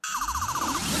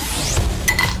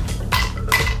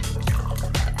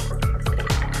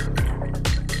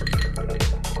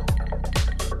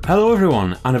Hello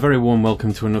everyone, and a very warm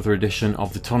welcome to another edition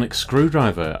of The Tonic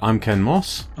Screwdriver. I'm Ken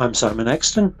Moss. I'm Simon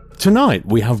Exton. Tonight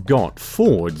we have got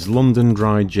Ford's London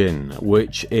Dry Gin,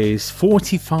 which is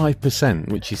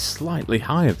 45%, which is slightly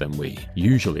higher than we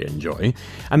usually enjoy,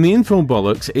 and the info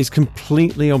bollocks is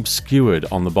completely obscured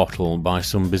on the bottle by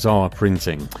some bizarre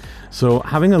printing. So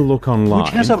having a look online...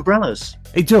 Which has umbrellas.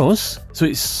 It does, so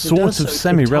it's sort of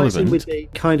semi-relevant. With the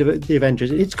kind of the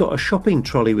Avengers, it's got a shopping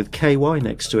trolley with KY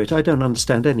next to it. I don't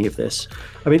understand any of this.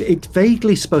 I mean, it's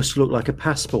vaguely supposed to look like a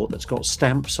passport that's got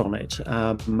stamps on it,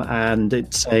 and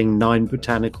it's saying 9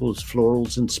 botanicals,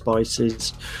 florals and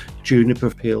spices, juniper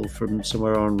peel from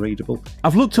somewhere unreadable.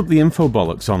 I've looked up the info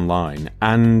bollocks online,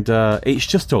 and it's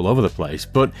just all over the place,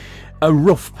 but... A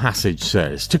rough passage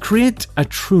says, to create a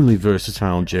truly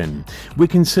versatile gin, we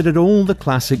considered all the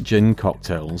classic gin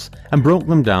cocktails and broke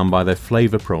them down by their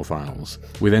flavour profiles.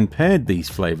 We then paired these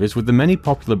flavours with the many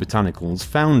popular botanicals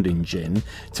found in gin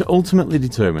to ultimately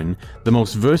determine the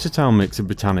most versatile mix of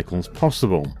botanicals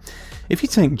possible. If you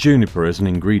take juniper as an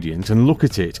ingredient and look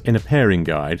at it in a pairing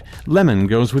guide, lemon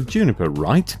goes with juniper,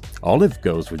 right? Olive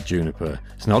goes with juniper.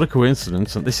 It's not a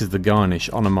coincidence that this is the garnish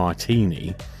on a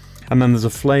martini. And then there's a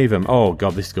flavour. Oh,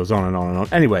 God, this goes on and on and on.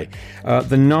 Anyway,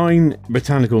 the 9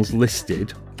 botanicals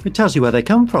listed... It tells you where they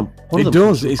come from. It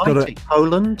does. It's got a...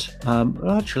 Poland.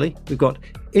 Actually, we've got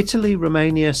Italy,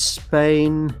 Romania,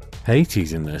 Spain...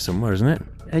 Haiti's in there somewhere, isn't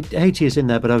it? Haiti is in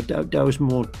there, but I was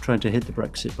more trying to hit the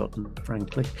Brexit button,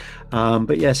 frankly.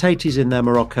 But yes, Haiti's in there,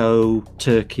 Morocco,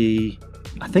 Turkey...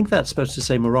 I think that's supposed to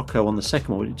say Morocco on the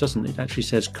second one. It doesn't. It actually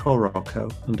says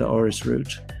Corocco under Oris Root.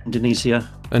 Indonesia.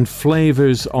 And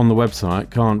flavours on the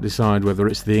website can't decide whether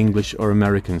it's the English or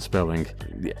American spelling.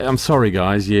 I'm sorry,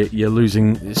 guys. You're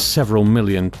losing several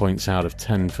million points out of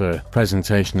 10 for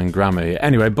presentation and grammar.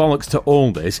 Anyway, bollocks to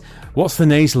all this. What's the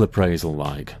nasal appraisal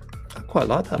like? I quite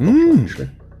like that bottle, actually.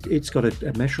 It's got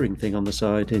a measuring thing on the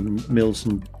side in mils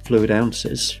and fluid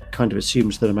ounces. Kind of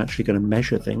assumes that I'm actually going to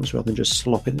measure things rather than just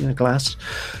slop it in a glass.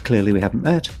 Clearly we haven't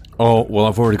met. Oh, well,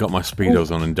 I've already got my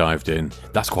Speedos on and dived in.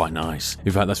 That's quite nice.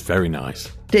 In fact, that's very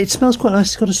nice. It smells quite nice.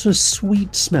 It's got a sort of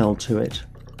sweet smell to it.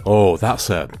 Oh, that's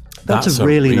a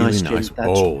really nice gin.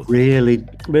 That's really,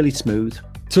 really smooth.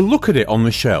 To look at it on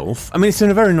the shelf, I mean, it's in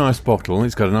a very nice bottle.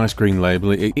 It's got a nice green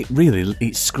label. It really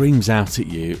screams out at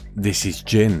you, this is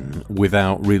gin,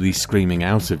 without really screaming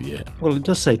out of you. Well, it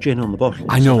does say gin on the bottle.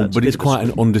 I know, but it's quite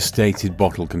an understated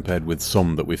bottle compared with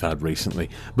some that we've had recently.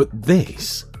 But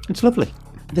this... It's lovely.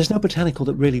 There's no botanical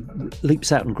that really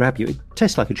leaps out and grab you. It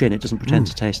tastes like a gin. It doesn't pretend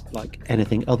to taste like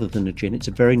anything other than a gin. It's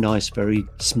a very nice, very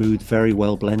smooth, very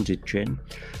well blended gin.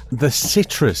 The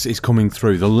citrus is coming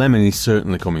through. The lemon is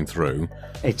certainly coming through.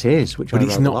 It is, which I rather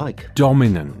like. But it's not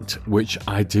dominant, which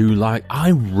I do like. I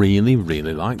really,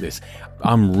 really like this.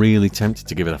 I'm really tempted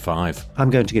to give it a 5. I'm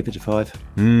going to give it a 5.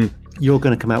 You're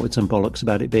going to come out with some bollocks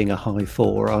about it being a high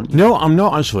 4, aren't you? No, I'm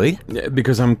not actually,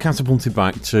 because I'm catapulted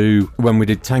back to when we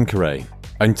did Tanqueray.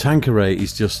 And Tanqueray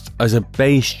is just, as a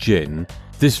base gin,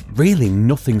 there's really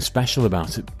nothing special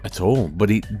about it at all,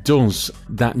 but it does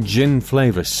that gin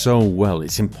flavour so well,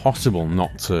 it's impossible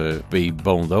not to be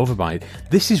bowled over by it.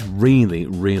 This is really,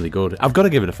 really good. I've got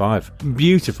to give it a 5.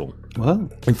 Beautiful. Well,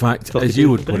 in fact, as you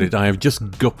would put it, I have just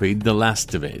guppied the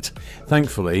last of it.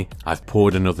 Thankfully, I've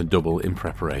poured another double in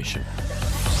preparation.